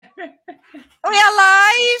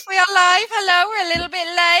are live. Hello, we're a little bit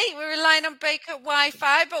late. We're relying on Baker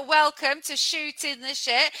Wi-Fi, but welcome to Shooting the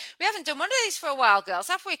Shit. We haven't done one of these for a while, girls,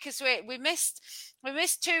 have we? Because we missed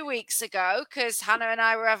 2 weeks ago because Hannah and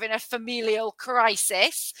I were having a familial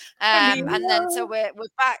crisis, and then so we're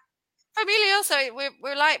back. Familial, so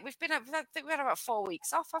we're like I think we had about 4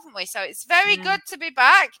 weeks off, haven't we? So it's very good to be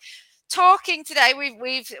back. Talking today,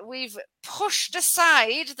 we've pushed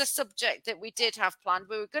aside the subject that we did have planned.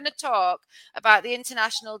 We were going to talk about the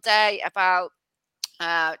International Day about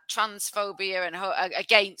transphobia and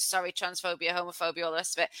transphobia, homophobia, all the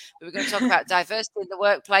rest of it. We were going to talk about diversity in the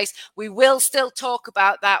workplace. We will still talk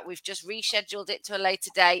about that. We've just rescheduled it to a later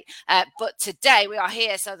date. But today we are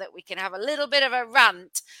here so that we can have a little bit of a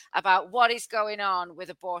rant about what is going on with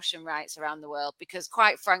abortion rights around the world, because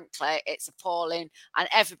quite frankly, it's appalling and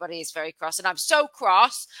everybody is very cross. And I'm so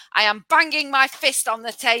cross, I am banging my fist on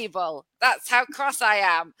the table. That's how cross I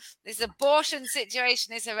am. This abortion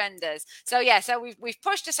situation is horrendous. So we've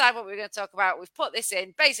pushed aside what we were going to talk about. We've put this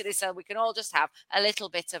in basically so we can all just have a little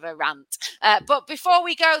bit of a rant. But before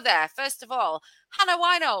we go there, first of all, Hannah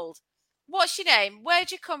Weinhold, what's your name?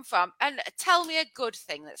 Where'd you come from? And tell me a good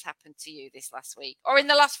thing that's happened to you this last week or in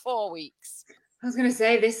the last 4 weeks. I was going to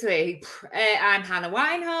say this week, I'm Hannah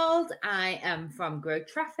Weinhold. I am from Grow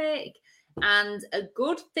Traffic. And a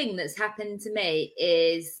good thing that's happened to me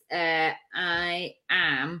is I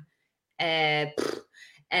am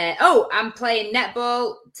I'm playing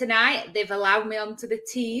netball tonight. They've allowed me onto the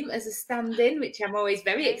team as a stand-in, which I'm always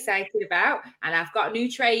very excited about. And I've got new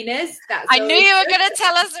trainers. I knew you were going to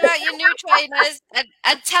tell us about your new trainers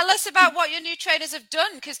and tell us about what your new trainers have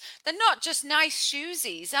done, because they're not just nice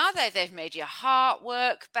shoesies, are they? They've made your heart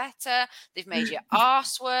work better. They've made your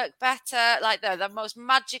arse work better. Like they're the most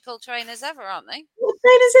magical trainers ever, aren't they? What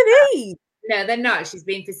trainers are these? No, they're not. She's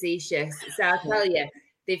being facetious. So I'll tell you.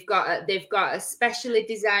 They've got a specially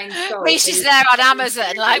designed sole. She's there on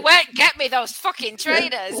Amazon, like, where get me those fucking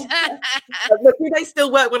trainers. Look, do they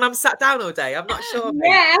still work when I'm sat down all day? I'm not sure.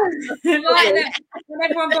 Yeah, like when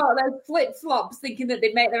everyone got those flip flops, thinking that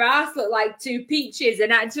they make their ass look like two peaches,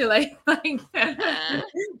 and actually, like,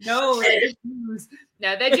 no, they're just nice.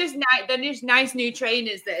 They're just nice new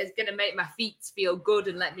trainers that is going to make my feet feel good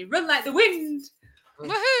and let me run like the wind.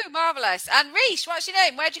 Woohoo, marvellous. And Reese, what's your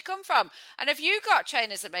name? Where'd you come from? And have you got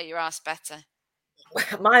trainers that make your ass better?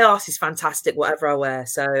 My arse is fantastic, whatever I wear,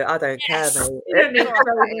 so I don't care, mate. You don't need to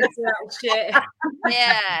go into that shit.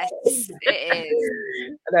 Yes, it is.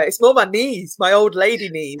 No, it's more my knees, my old lady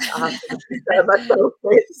knees. I have to myself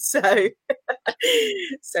with, so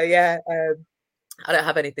yeah. I don't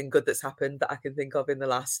have anything good that's happened that I can think of in the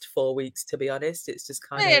last 4 weeks, to be honest. It's just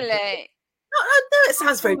kind of... Really? No, it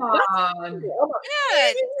sounds very good. Yeah.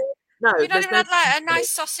 No, you don't even had like a nice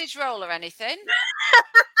sausage roll or anything.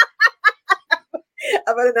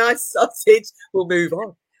 I've had a nice sausage. We'll move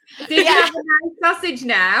on. Did you have a nice sausage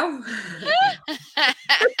now?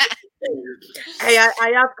 Hey,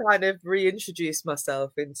 I have kind of reintroduced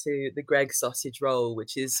myself into the Greg sausage roll,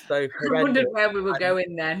 which is both horrendous. I wondered where we were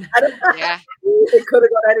going then. Yeah. It could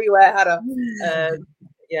have gone anywhere, Hannah.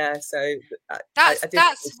 Yeah, so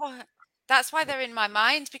that's why they're in my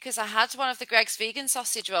mind, because I had one of the Greg's vegan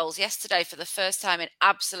sausage rolls yesterday for the first time in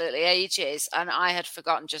absolutely ages, and I had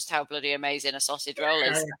forgotten just how bloody amazing a sausage roll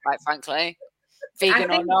is, quite frankly.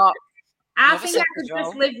 Vegan or not. I think I could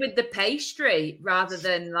just live with the pastry rather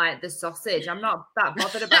than like the sausage. I'm not that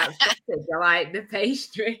bothered about sausage. I like the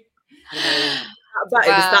pastry. But it was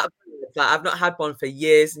that. Like, I've not had one for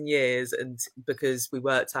years and years, and because we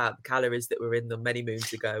worked out the calories that were in them many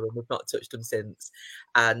moons ago, and we've not touched them since.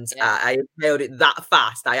 And I inhaled it that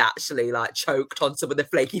fast, I actually like choked on some of the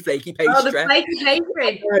flaky pastry. Oh, the flaky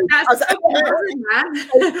pastry! That's so boring, man.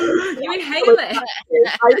 You inhale it.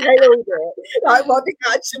 I inhaled it like what the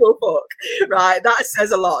actual fuck, right? That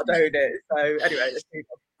says a lot, don't it? So anyway, let's move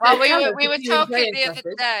on. Well, we were talking the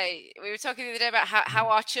other day. We were talking the other day about how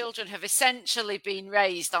our children have essentially been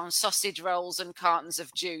raised on sausage rolls and cartons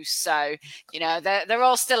of juice. So they're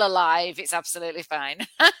all still alive. It's absolutely fine.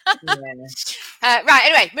 Right.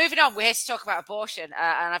 Anyway, moving on. We're here to talk about abortion, and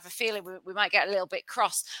I have a feeling we might get a little bit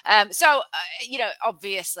cross.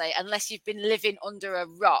 Obviously, unless you've been living under a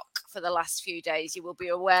rock for the last few days, you will be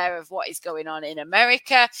aware of what is going on in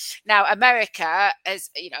America. Now, America has,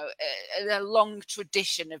 a long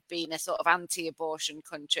tradition of being a sort of anti-abortion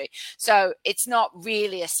country. So it's not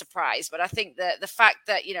really a surprise. But I think that the fact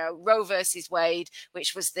that, Roe versus Wade,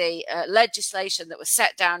 which was the legislation that was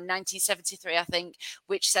set down in 1973, I think,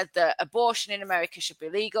 which said that abortion in America should be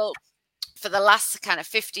legal, for the last kind of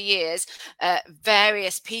 50 years,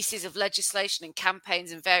 various pieces of legislation and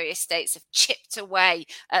campaigns in various states have chipped away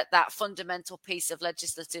at that fundamental piece of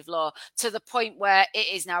legislative law to the point where it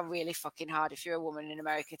is now really fucking hard if you're a woman in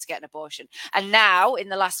America to get an abortion. And now, in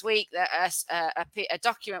the last week, a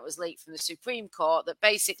document was leaked from the Supreme Court that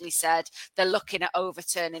basically said they're looking at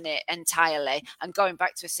overturning it entirely and going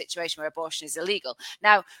back to a situation where abortion is illegal.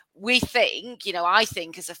 Now, we think, I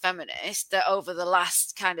think as a feminist that over the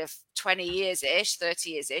last kind of 20 years-ish, 30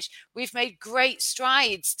 years-ish, we've made great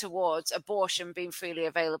strides towards abortion being freely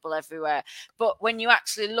available everywhere. But when you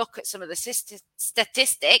actually look at some of the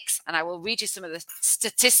statistics, and I will read you some of the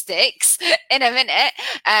statistics in a minute,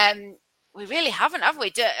 we really haven't, have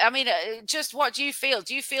we? Just what do you feel?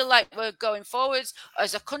 Do you feel like we're going forwards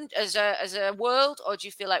as a world, or do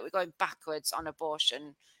you feel like we're going backwards on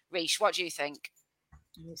abortion? Rish, what do you think?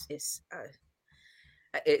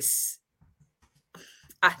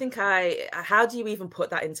 I think how do you even put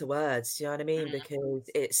that into words? Do you know what I mean? Because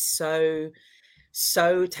it's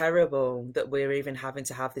so terrible that we're even having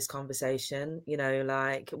to have this conversation.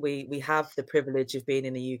 Like we have the privilege of being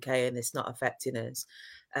in the UK and it's not affecting us.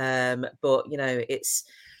 But it's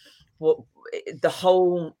what the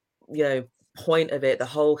whole, point of it, the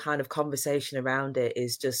whole kind of conversation around it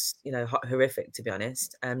is just, horrific, to be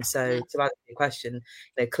honest. So to answer your question,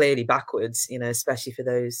 clearly backwards, especially for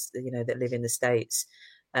those, that live in the States.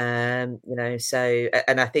 So,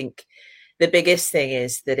 and I think the biggest thing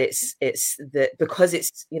is that it's that because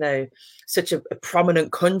it's, such a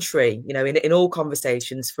prominent country, in all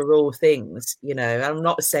conversations for all things, I'm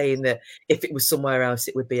not saying that if it was somewhere else,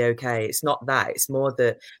 it would be okay. It's not that. It's more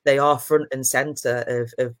that they are front and center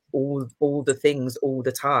of all the things all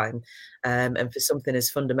the time. And for something as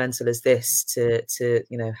fundamental as this to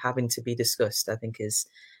having to be discussed, I think is,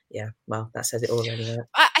 well, that says it all anyway.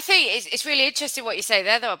 I think it's really interesting what you say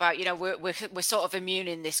there, though, about we're sort of immune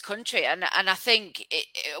in this country, and I think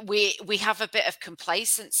we have a bit of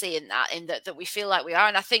complacency in that we feel like we are,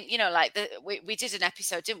 and I think we did an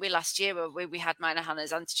episode, didn't we, last year where we had Mina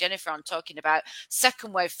Hanna's Auntie Jennifer on talking about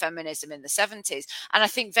second wave feminism in the 70s, and I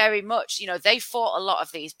think very much they fought a lot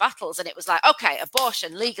of these battles, and it was like, okay,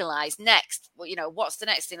 abortion legalized, next, what's the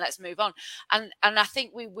next thing? Let's move on, and I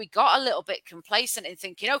think we got a little bit complacent in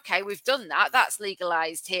thinking, okay, we've done that, that's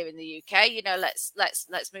legalized here in the UK,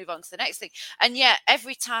 let's move on to the next thing. And yet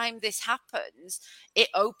every time this happens, it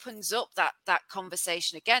opens up that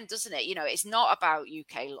conversation again, doesn't it? It's not about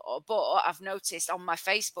UK law, but I've noticed on my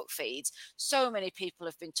Facebook feeds, so many people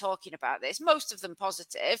have been talking about this, most of them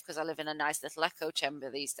positive, because I live in a nice little echo chamber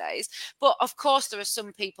these days. But of course, there are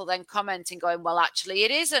some people then commenting going, well, actually,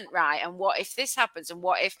 it isn't right. And what if this happens? And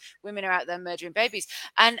what if women are out there murdering babies?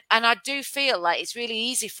 And I do feel like it's really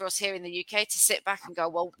easy for us here in the UK to sit back and go,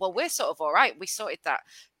 well, we're sort of all right. We sorted that.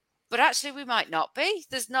 But actually, we might not be.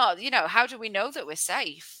 There's not, how do we know that we're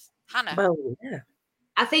safe? Hannah? Well, yeah.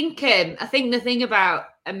 I think the thing about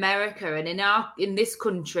America and in this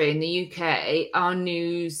country, in the UK, our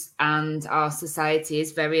news and our society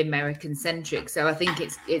is very American centric. So I think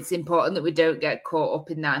it's important that we don't get caught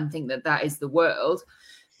up in that and think that is the world.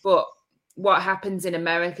 But what happens in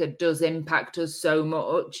America does impact us so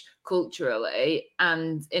much culturally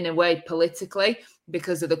and in a way politically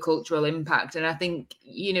because of the cultural impact. And I think,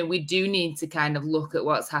 we do need to kind of look at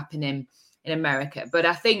what's happening in America. But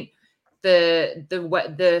I think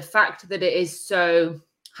the fact that it is so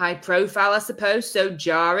high profile, I suppose, so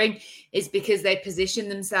jarring, is because they position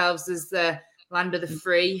themselves as the land of the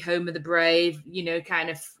free, home of the brave, kind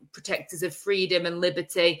of protectors of freedom and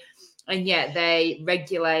liberty. And yet they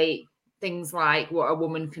regulate things like what a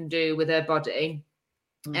woman can do with her body.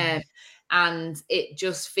 And it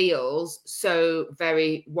just feels so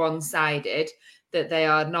very one-sided that they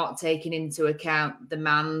are not taking into account the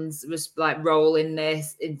man's role in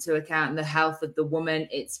this, into account the health of the woman.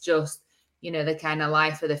 It's just, the kind of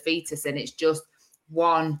life of the fetus. And it's just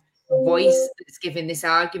one voice that's giving this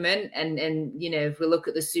argument. And if we look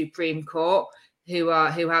at the Supreme Court, who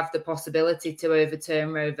have the possibility to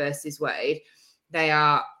overturn Roe versus Wade, they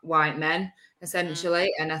are white men,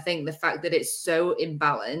 essentially. And I think the fact that it's so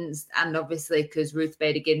imbalanced, and obviously because Ruth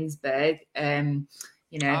Bader Ginsburg, the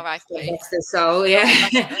soul,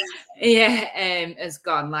 has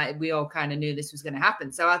gone. Like, we all kind of knew this was going to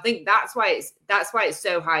happen. So I think that's why it's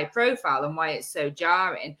so high profile and why it's so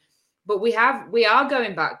jarring. But we are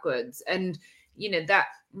going backwards, and that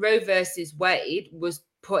Roe versus Wade was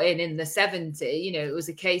put in the 70s. It was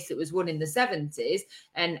a case that was won in the 70s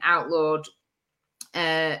and outlawed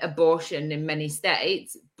abortion in many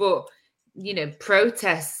states, but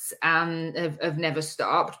protests and have never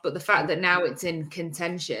stopped. But the fact that now it's in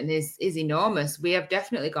contention is enormous. We have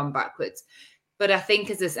definitely gone backwards. But I think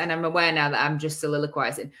and I'm aware now that I'm just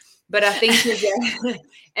soliloquizing, but I think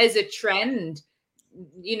as a trend,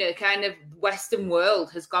 kind of Western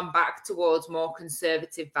world has gone back towards more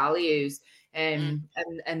conservative values and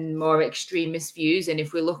more extremist views. And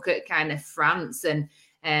if we look at kind of France and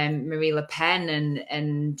Marie Le Pen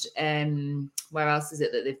and where else is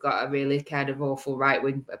it that they've got a really kind of awful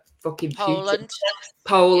right-wing fucking Poland,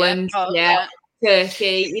 yeah.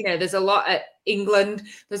 Turkey, there's a lot at England.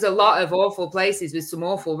 There's a lot of awful places with some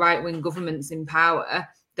awful right-wing governments in power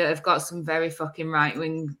that have got some very fucking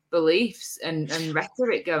right-wing beliefs and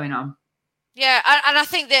rhetoric going on. Yeah, and I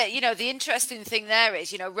think that, the interesting thing there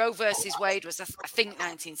is, Roe versus Wade was, I think,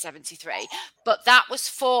 1973, but that was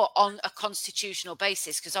fought on a constitutional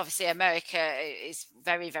basis because obviously America is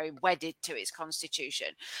very, very wedded to its constitution.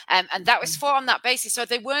 And that was fought on that basis. So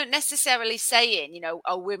they weren't necessarily saying,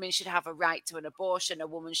 women should have a right to an abortion, a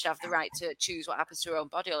woman should have the right to choose what happens to her own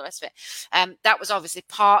body, all the rest of it. That was obviously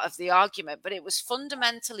part of the argument, but it was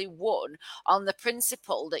fundamentally won on the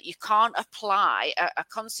principle that you can't apply a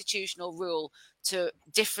constitutional rule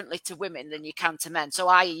differently to women than you can to men. So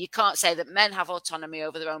i.e. you can't say that men have autonomy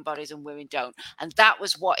over their own bodies and women don't. And that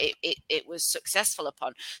was what it was successful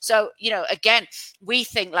upon. So, again, we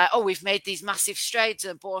think like, we've made these massive strides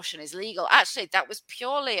and abortion is legal. Actually, that was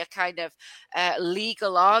purely a kind of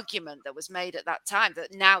legal argument that was made at that time,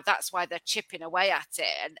 that now that's why they're chipping away at it.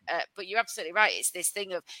 And but you're absolutely right. It's this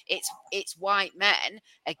thing of it's white men,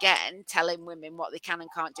 again, telling women what they can and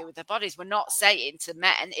can't do with their bodies. We're not saying to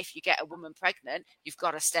men, if you get a woman pregnant, you've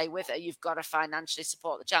got to stay with her, you've got to financially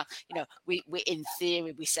support the child. We in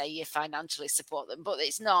theory we say you financially support them, but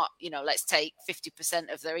it's not, let's take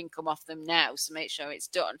 50% of their income off them now to make sure it's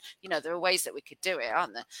done. There are ways that we could do it,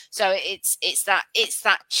 aren't there? So it's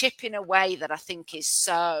that chipping away that I think is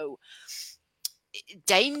so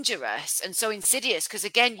dangerous and so insidious, because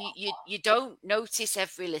again you don't notice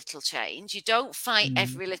every little change, you don't fight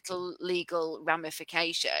every little legal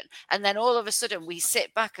ramification, and then all of a sudden we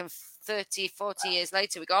sit back and 30-40 years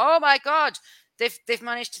later we go, oh my god, they've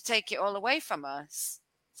managed to take it all away from us.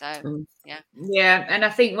 So yeah. And I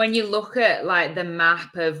think when you look at like the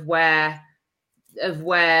map of where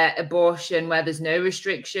abortion, where there's no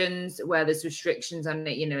restrictions, where there's restrictions on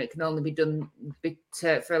it, it can only be done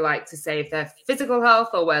to save their physical health,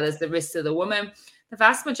 or where there's the risk to the woman, the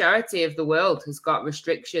vast majority of the world has got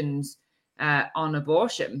restrictions on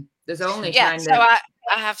abortion. There's only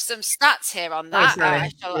I have some stats here on that. No,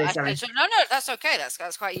 that's okay.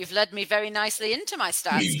 That's quite. You've led me very nicely into my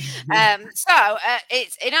stats.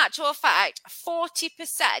 It's in actual fact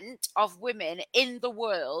 40% of women in the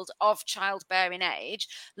world of childbearing age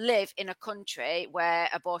live in a country where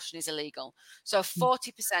abortion is illegal. So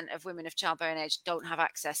 40% of women of childbearing age don't have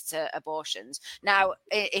access to abortions. Now,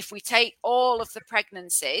 if we take all of the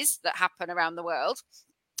pregnancies that happen around the world,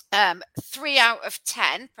 3 out of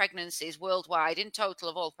 10 pregnancies worldwide, in total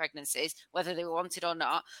of all pregnancies, whether they were wanted or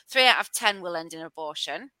not, 3 out of 10 will end in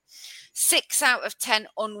abortion. 6 out of 10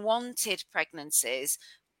 unwanted pregnancies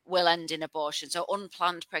will end in abortion. So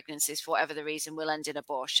unplanned pregnancies, for whatever the reason, will end in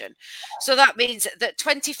abortion. So that means that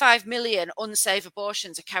 25 million unsafe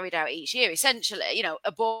abortions are carried out each year. Essentially,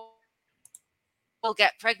 abortion will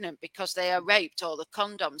get pregnant because they are raped, or the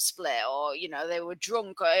condom split, or they were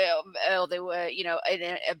drunk, or they were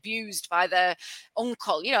abused by their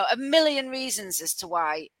uncle. A million reasons as to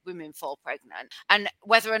why women fall pregnant. And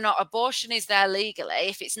whether or not abortion is there legally,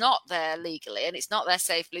 if it's not there legally and it's not there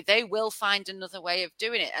safely, they will find another way of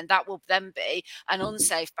doing it, and that will then be an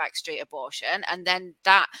unsafe backstreet abortion, and then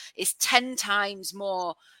that is 10 times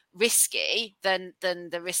more risky than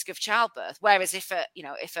the risk of childbirth. Whereas if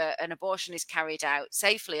an abortion is carried out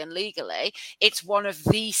safely and legally, it's one of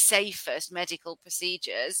the safest medical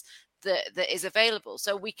procedures that is available.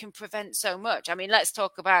 So we can prevent so much. I mean, let's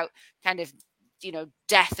talk about kind of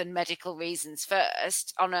death and medical reasons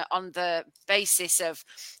first. On the basis of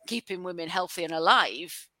keeping women healthy and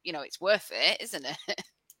alive, it's worth it, isn't it?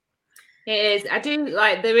 It is. I do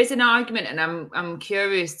there is an argument, and I'm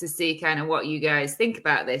curious to see kind of what you guys think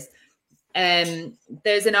about this.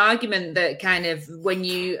 There's an argument that kind of when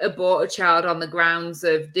you abort a child on the grounds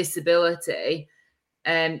of disability,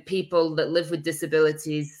 people that live with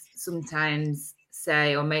disabilities sometimes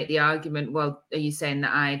say or make the argument, well, are you saying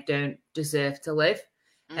that I don't deserve to live?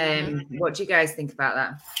 What do you guys think about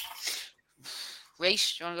that?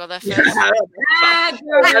 Reece, do you want to go there first?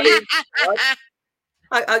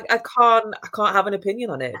 I can't have an opinion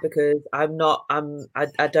on it because I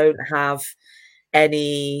don't have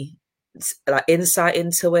any like insight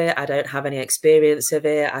into it. I don't have any experience of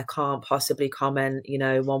it. I can't possibly comment, you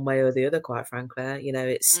know, one way or the other, quite frankly. You know,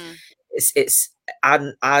 it's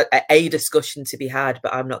a discussion to be had,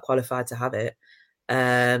 but I'm not qualified to have it.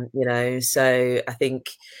 You know, so I think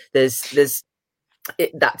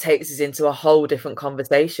that takes us into a whole different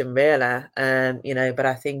conversation, really. You know, but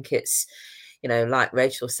I think it's, you know, like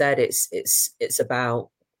Rachel said, it's about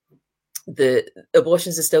the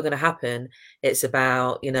abortions are still going to happen. It's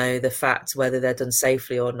about, you know, the fact whether they're done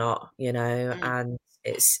safely or not, you know, and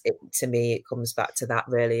to me, it comes back to that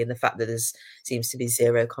really, and the fact that there's seems to be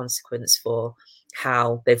zero consequence for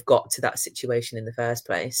how they've got to that situation in the first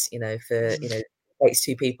place, you know, for, you know, it takes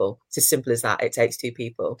two people. It's as simple as that. It takes two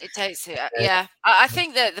people. It takes it. Yeah. I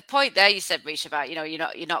think that the point there you said, Reece, about, you know,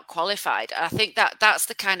 you're not qualified. I think that's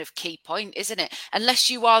the kind of key point, isn't it? Unless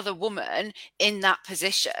you are the woman in that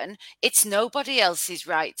position, it's nobody else's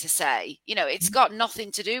right to say, you know, it's got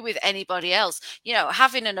nothing to do with anybody else. You know,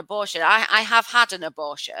 having an abortion, I have had an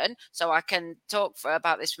abortion, so I can talk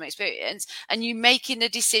about this from experience, and you making a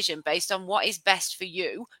decision based on what is best for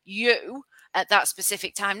you at that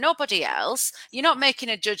specific time, nobody else. You're not making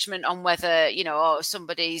a judgment on whether, you know, oh,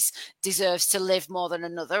 somebody's deserves to live more than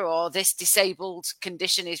another, or this disabled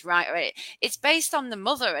condition is right. Or it's based on the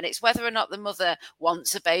mother, and it's whether or not the mother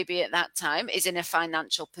wants a baby at that time, is in a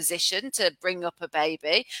financial position to bring up a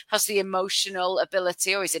baby, has the emotional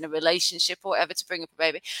ability, or is in a relationship or whatever to bring up a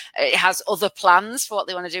baby. It has other plans for what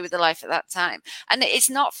they want to do with their life at that time. And it's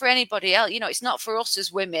not for anybody else. You know, it's not for us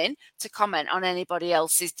as women to comment on anybody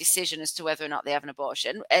else's decision as to whether or not they have an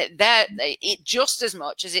abortion. It just as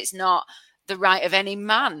much as it's not the right of any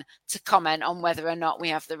man to comment on whether or not we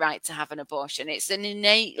have the right to have an abortion. It's an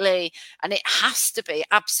innately, and it has to be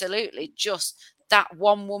absolutely just that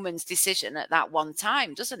one woman's decision at that one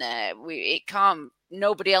time, doesn't it? It can't,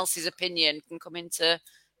 nobody else's opinion can come into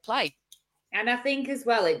play. And I think as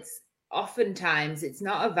well, it's oftentimes it's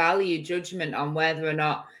not a value judgment on whether or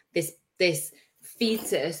not this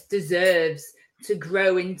fetus deserves to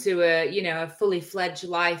grow into a, you know, a fully fledged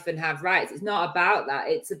life and have rights. It's not about that.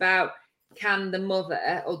 It's about, can the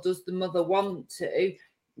mother, or does the mother want to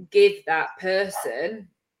give that person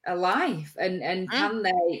a life, and can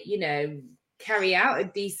they, you know, carry out a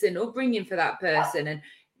decent upbringing for that person, and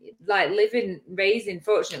like raising,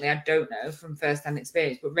 fortunately, I don't know from first-hand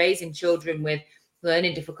experience, but raising children with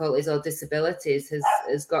learning difficulties or disabilities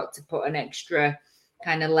has got to put an extra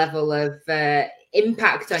kind of level of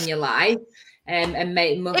impact on your life. And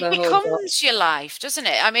make motherhood. It becomes your life, doesn't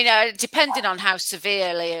it? I mean, depending on how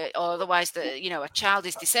severely or otherwise you know, a child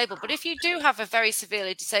is disabled. But if you do have a very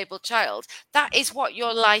severely disabled child, that is what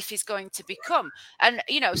your life is going to become. And,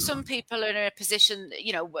 you know, some people are in a position,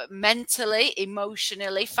 you know, mentally,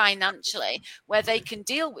 emotionally, financially, where they can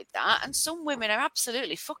deal with that. And some women are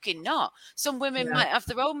absolutely fucking not. Some women might have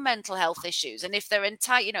their own mental health issues. And if they're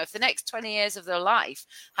you know, if the next 20 years of their life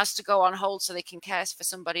has to go on hold so they can care for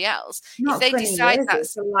somebody else, if they decide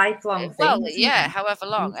that's a lifelong thing. Well, yeah, however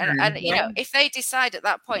long. And you know, if they decide at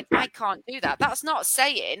that point, I can't do that, that's not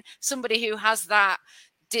saying somebody who has that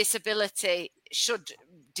disability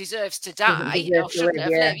deserves to die or shouldn't have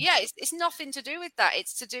lived. Yeah, it's nothing to do with that.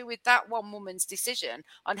 It's to do with that one woman's decision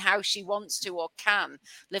on how she wants to or can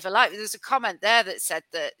live a life. There's a comment there that said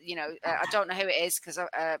that, you know, I don't know who it is because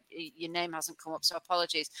your name hasn't come up, so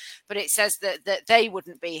apologies, but it says that they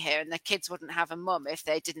wouldn't be here and their kids wouldn't have a mum if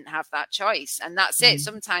they didn't have that choice. And that's it.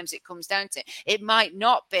 Sometimes it comes down to it might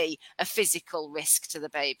not be a physical risk to the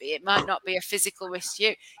baby. It might not be a physical risk to you.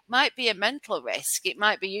 It might be a mental risk. It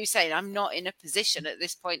might be you saying, I'm not in a position at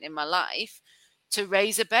this point in my life to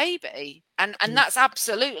raise a baby, and that's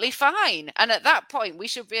absolutely fine. And at that point we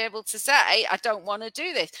should be able to say, I don't want to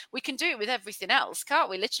do this. We can do it with everything else,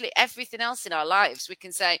 can't we? Literally everything else in our lives we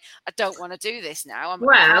can say, I don't want to do this now. I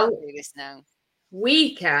can't do this now.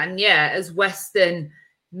 We can, as Western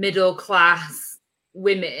middle class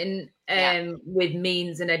women with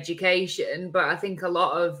means and education, but I think a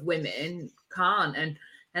lot of women can't,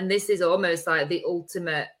 and this is almost like the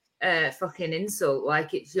ultimate fucking insult.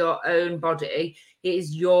 Like, it's your own body, it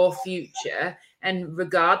is your future, and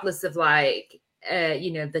regardless of like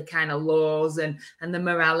you know, the kind of laws and the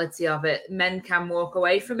morality of it, men can walk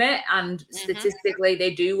away from it, and statistically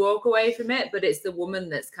they do walk away from it, but it's the woman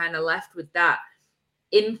that's kind of left with that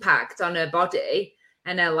impact on her body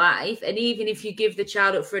and her life. And even if you give the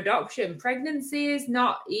child up for adoption, pregnancy is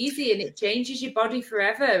not easy, and it changes your body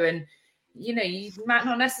forever, and you know, you might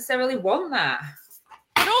not necessarily want that.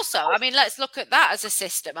 And also, I mean, let's look at that as a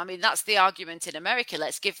system. I mean, that's the argument in America.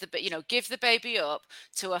 Let's give the baby up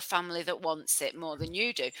to a family that wants it more than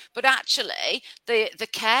you do. But actually, the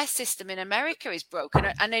care system in America is broken,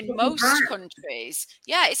 and in most countries,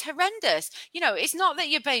 it's horrendous. It's not that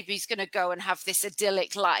your baby's going to go and have this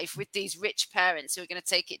idyllic life with these rich parents who are going to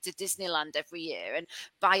take it to Disneyland every year and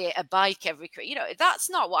buy it a bike every. That's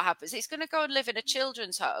not what happens. It's going to go and live in a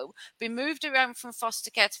children's home, be moved around from foster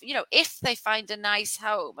care to, if they find a nice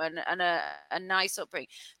home and a nice upbringing,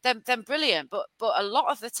 then brilliant. But a lot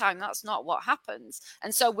of the time, that's not what happens.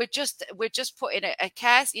 And so we're just putting a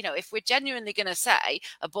care. If we're genuinely going to say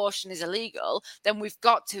abortion is illegal, then we've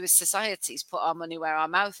got to, as societies, put our money where our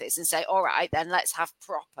mouth is and say, all right, then let's have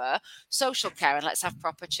proper social care and let's have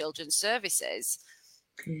proper children's services.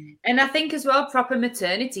 And I think as well, proper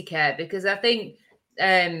maternity care, because I think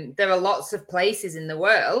there are lots of places in the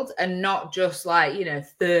world, and not just like,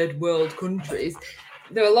 third world countries.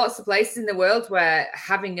 There are lots of places in the world where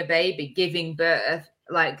having a baby, giving birth,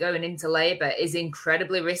 like going into labor, is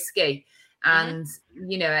incredibly risky. And,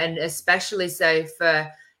 and especially so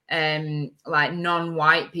for like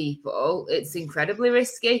non-white people, it's incredibly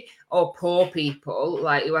risky, or poor people,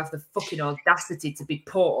 like who have the fucking audacity to be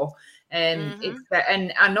poor.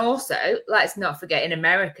 And also, let's not forget, in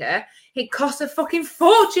America, it costs a fucking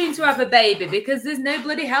fortune to have a baby because there's no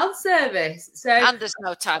bloody health service. And there's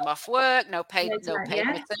no time off work, no paid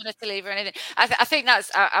maternity leave or anything. I think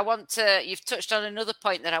that's. You've touched on another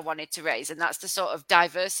point that I wanted to raise, and that's the sort of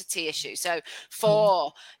diversity issue. So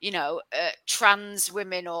for trans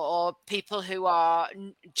women or people who are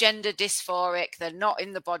gender dysphoric, they're not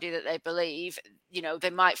in the body that they believe. They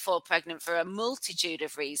might fall pregnant for a multitude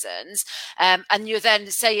of reasons. And you then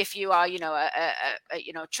say, if you are,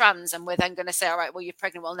 trans, and we're then going to say, all right, well, you're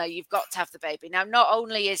pregnant. Well, no, you've got to have the baby. Now, not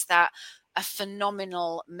only is that a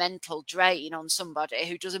phenomenal mental drain on somebody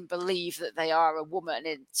who doesn't believe that they are a woman,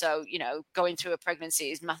 and so going through a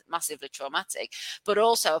pregnancy is massively traumatic, but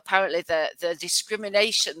also apparently the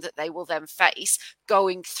discrimination that they will then face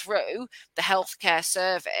going through the healthcare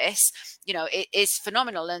service, it is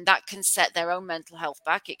phenomenal, and that can set their own mental health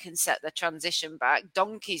back. It can set their transition back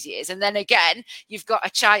donkey's years. And then again, you've got a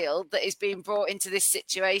child that is being brought into this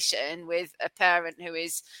situation with a parent who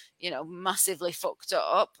is massively fucked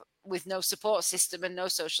up, with no support system and no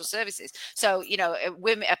social services. So,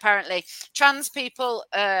 women, apparently trans people,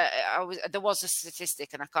 there was a statistic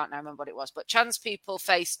and I can't now remember what it was, but trans people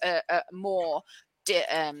face more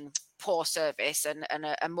poor service and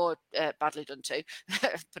more badly done too,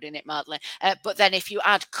 putting it mildly. But then if you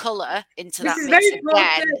add colour into that mix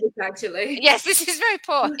again, service, actually. Yes, this is very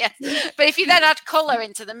poor. Yes, but if you then add colour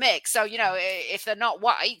into the mix, so if they're not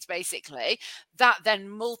white, basically, that then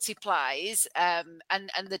multiplies, and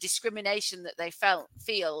the discrimination that they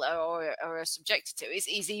feel or are subjected to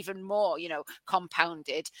is even more,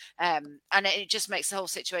 compounded, and it just makes the whole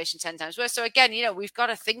situation 10 times worse. So again, we've got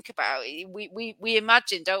to think about it. We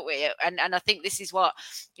imagine, don't we? And I think this is what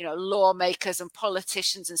lawmakers and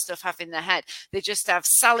politicians and stuff have in their head. They just have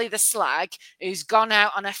Sally the slag, who's gone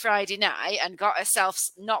out on a Friday night and got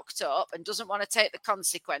herself knocked up and doesn't want to take the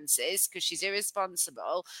consequences because she's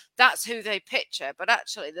irresponsible. That's who they picture. But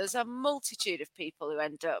actually, there's a multitude of people who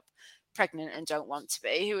end up pregnant and don't want to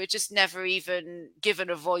be, who are just never even given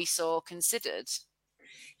a voice or considered.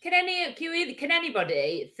 Can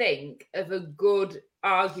anybody think of a good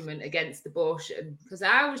argument against abortion? Because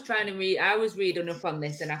I was reading up on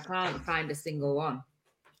this and I can't find a single one.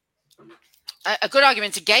 A good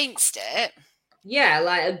argument against it? Yeah,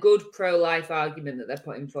 like a good pro-life argument that they're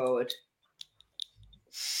putting forward.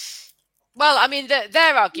 Well, I mean,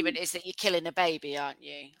 their argument is that you're killing a baby, aren't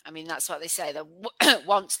you? I mean, that's what they say. That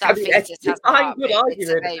once that fetus has a good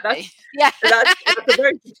argument. That's a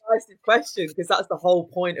very decisive question, because that's the whole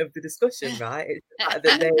point of the discussion, right? It's the fact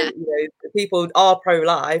that the people are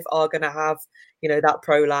pro-life are going to have, that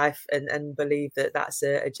pro-life and believe that that's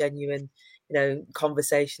a genuine,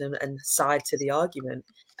 conversation and side to the argument.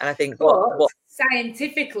 And I think what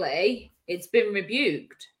scientifically, it's been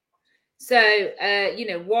rebuked. So,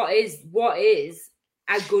 what is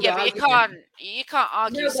a good argument? But you can't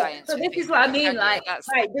argue science. So this is what I mean. Like,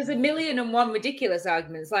 there's 1,000,001 ridiculous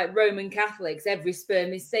arguments, like Roman Catholics, every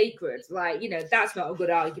sperm is sacred. Like, that's not a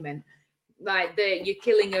good argument. Like, you're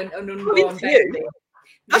killing an unborn baby.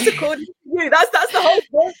 That's according to you. That's the whole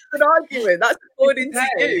point of an argument. That's according to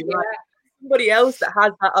you. Yeah. Like, somebody else that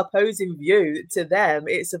has that opposing view, to them,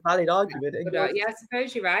 it's a valid argument. Yeah, I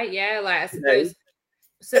suppose you're right. Yeah, like I suppose.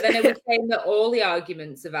 So then are we saying that all the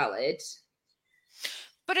arguments are valid?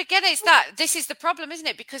 But again, this is the problem, isn't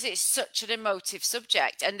it? Because it's such an emotive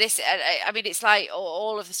subject. And this, I mean, it's like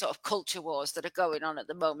all of the sort of culture wars that are going on at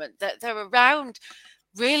the moment, that they're around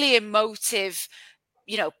really emotive,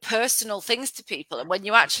 personal things to people. And when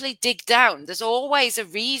you actually dig down, there's always a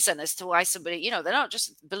reason as to why somebody, they're not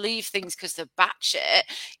just believe things because they're batshit.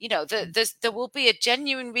 There will be a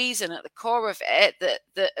genuine reason at the core of it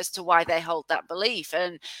that as to why they hold that belief.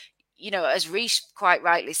 And as Rish quite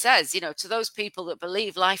rightly says, to those people that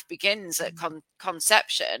believe life begins at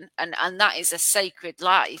conception and that is a sacred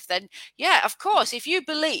life, then yeah, of course, if you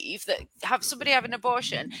believe that somebody have an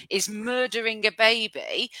abortion is murdering a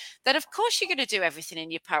baby, then of course you're going to do everything in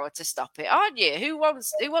your power to stop it, aren't you? Who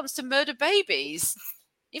wants to murder babies?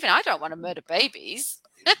 Even I don't want to murder babies.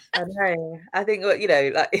 I know. I think, like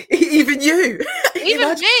even you.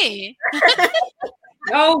 Even me.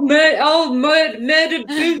 Murder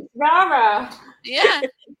boots, rara. Yeah.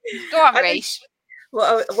 Go on, Rish. What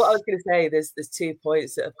I was going to say, there's 2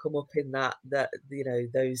 points that have come up in that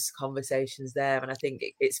those conversations there, and I think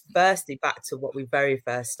it's firstly back to what we very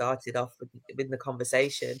first started off with the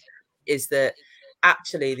conversation, is that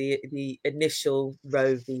actually the initial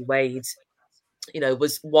Roe v. Wade,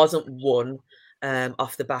 wasn't won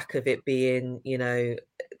off the back of it being,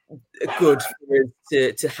 good for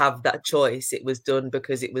us to have that choice. It was done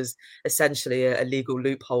because it was essentially a legal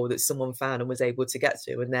loophole that someone found and was able to get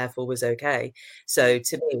through, and therefore was okay. So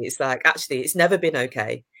to me, it's like, actually, it's never been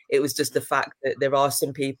okay. It was just the fact that there are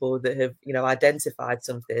some people that have, identified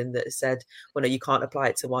something that said, well, no, you can't apply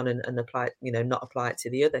it to one and apply it, not apply it to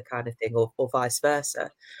the other kind of thing, or vice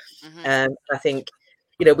versa. Mm-hmm. I think,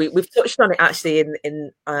 we've touched on it actually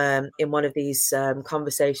in one of these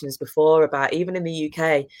conversations before about, even in the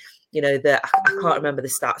UK, that I can't remember the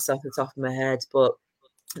stats off the top of my head, but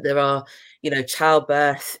there are,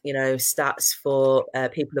 childbirth, stats for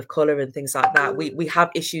people of colour and things like that. We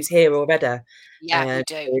have issues here already. Yeah, we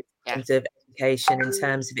do. In terms of education, in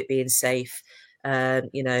terms of it being safe,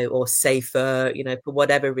 or safer, for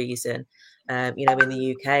whatever reason, in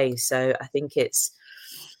the UK. So I think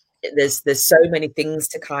there's so many things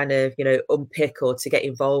to kind of, unpick or to get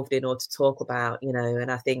involved in or to talk about,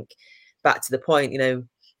 and I think back to the point,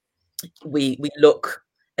 we look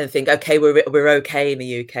and think, okay, we're okay in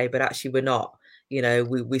the UK, but actually we're not.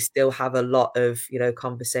 We still have a lot of,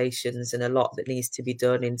 conversations and a lot that needs to be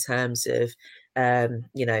done in terms of,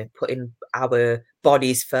 putting our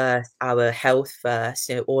bodies first, our health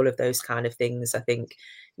first, all of those kind of things. I think,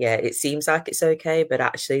 yeah, it seems like it's okay, but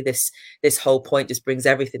actually this whole point just brings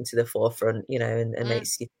everything to the forefront, and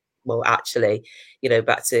makes you, well, actually,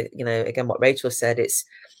 back to, again, what Rachel said, it's,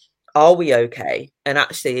 are we okay? And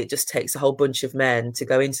actually it just takes a whole bunch of men to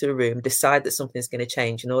go into a room, decide that something's going to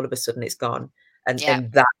change, and all of a sudden it's gone. And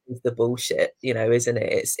that is the bullshit, isn't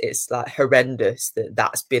it? It's like horrendous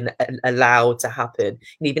that's been allowed to happen.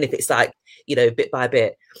 And even if it's like, bit by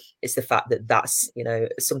bit, it's the fact that that's,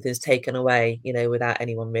 something's taken away, without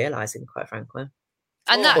anyone realizing, quite frankly.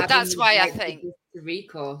 And that's why I think the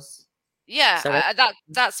recourse. Yeah,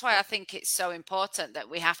 that's why I think it's so important that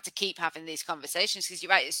we have to keep having these conversations, because you're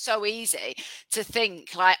right, it's so easy to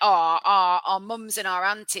think like, oh, our mums and our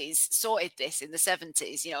aunties sorted this in the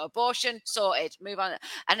 70s, abortion sorted, move on.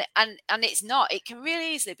 And it's not. It can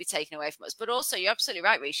really easily be taken away from us. But also, you're absolutely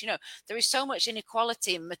right, Rish, there is so much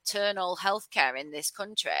inequality in maternal health care in this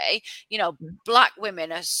country. Black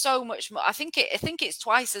women are so much more, I think it's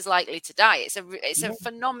twice as likely to die. It's a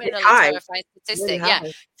phenomenally terrifying statistic.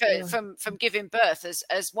 From giving birth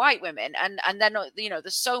as white women, and then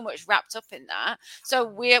there's so much wrapped up in that. So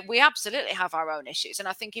we absolutely have our own issues, and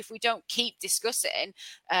I think if we don't keep discussing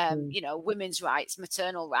women's rights,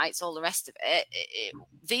 maternal rights, all the rest of it,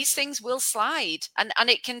 these things will slide, and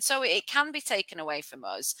it can be taken away from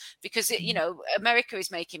us, because America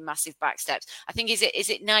is making massive back steps. I think is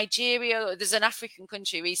it Nigeria? There's an African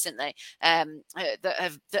country recently that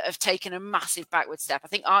have taken a massive backward step. I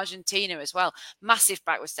think Argentina as well, massive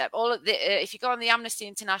backward step. All of if you go on the Amnesty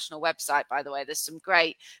International website, by the way, there's some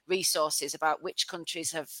great resources about which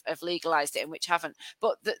countries have legalized it and which haven't.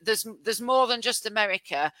 But there's more than just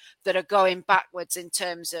America that are going backwards in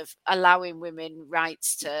terms of allowing women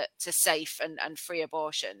rights to safe and free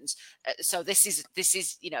abortions. So this is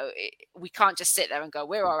we can't just sit there and go,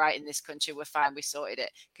 we're all right in this country, we're fine, we sorted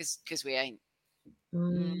it, because we ain't.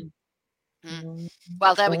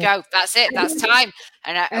 Well, there we go. That's it. That's time.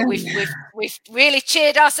 And we've really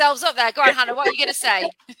cheered ourselves up there. Go on, Hannah. What are you going to say?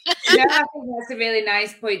 Yeah, I think that's a really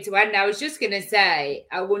nice point to end. I was just going to say,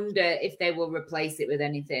 I wonder if they will replace it with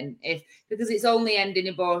anything, because it's only ending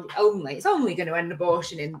abortion. It's only going to end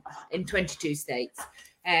abortion in 22 states.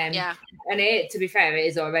 And to be fair, it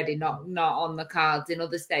is already not on the cards in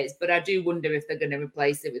other states, but I do wonder if they're going to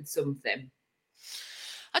replace it with something.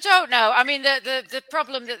 I don't know. I mean, the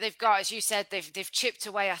problem that they've got, as you said, they've chipped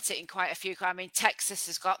away at it in quite a few. I mean, Texas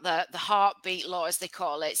has got the heartbeat law, as they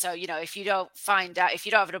call it. So, if you don't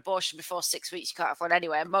have an abortion before 6 weeks, you can't have one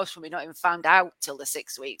anyway. And most women not even found out till the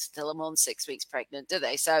 6 weeks, till a month, 6 weeks pregnant, do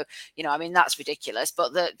they? So, I mean, that's ridiculous.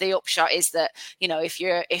 But the upshot is that,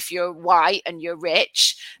 if you're white and you're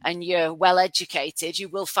rich and you're well educated, you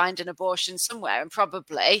will find an abortion somewhere, and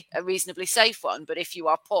probably a reasonably safe one. But if you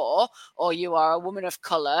are poor, or you are a woman of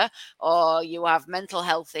color, or you have mental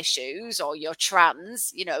health issues, or you're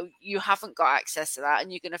trans, you haven't got access to that,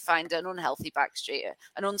 and you're going to find an unhealthy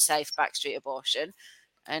an unsafe backstreet abortion,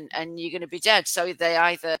 and you're going to be dead. So they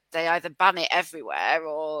either ban it everywhere,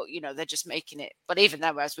 or they're just making it. But even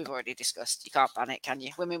then, as we've already discussed, you can't ban it, can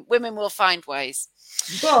you? Women will find ways.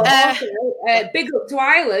 But also, big up to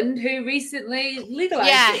Ireland, who recently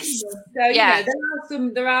legalized it.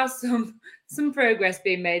 So there are some progress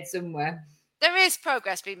being made somewhere. There is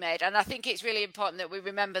progress being made, and I think it's really important that we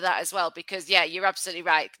remember that as well, because, you're absolutely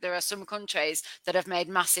right. There are some countries that have made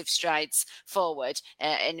massive strides forward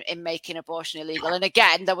in making abortion illegal. And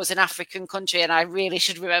again, there was an African country, and I really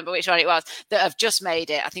should remember which one it was, that have just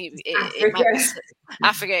made it. I think it might be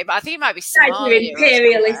Africa, but I think it might be Somalia. That's your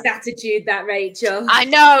imperialist attitude, that, Rachel. I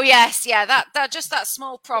know, yes. Yeah, that just that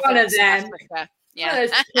small province. One of them. Africa. Yeah.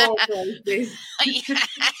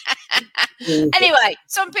 Anyway,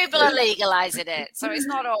 some people are legalizing it, so it's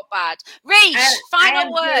not all bad. Reach,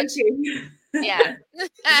 final word. Yeah.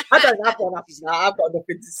 I don't have one after that. I've got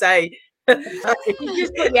nothing to say. You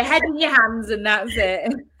just put your head in your hands and that's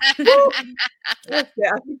it. I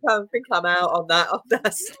think I'm out on that.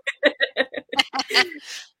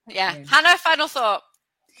 Yeah. Hannah, final thought.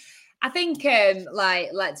 I think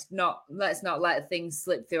let's not let things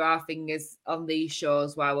slip through our fingers on these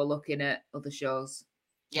shows while we're looking at other shows.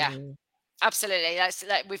 Yeah. Absolutely.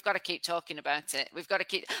 We've got to keep talking about it. We've got to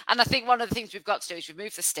keep, and I think one of the things we've got to do is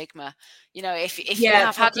remove the stigma. If you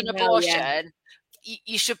have had an abortion,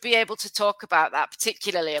 you should be able to talk about that,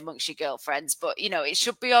 particularly amongst your girlfriends. But it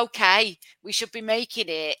should be okay. We should be making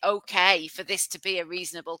it okay for this to be a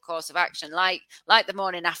reasonable course of action, like the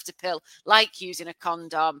morning after pill, like using a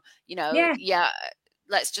condom.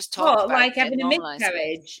 Let's just talk about like having a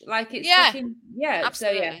miscarriage, like it's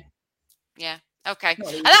absolutely. So yeah. Okay.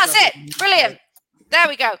 And that's it. Brilliant. There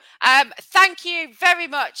we go. Thank you very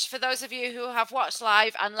much for those of you who have watched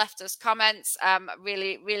live and left us comments.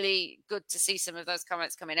 Really, really good to see some of those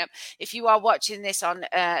comments coming up. If you are watching this on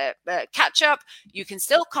catch up, you can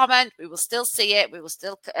still comment. We will still see it. We will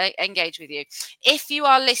still engage with you. If you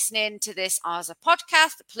are listening to this as a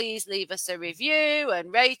podcast, please leave us a review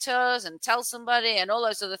and rate us and tell somebody and all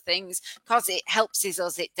those other things, because it helps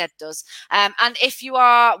us. It dead does. And if you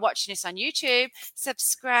are watching this on YouTube,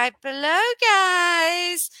 subscribe below, guys.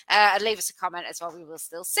 And leave us a comment as well. We will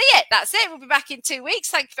still see it. That's it. We'll be back in 2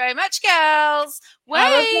 weeks. Thank you very much, girls.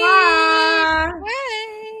 Wait.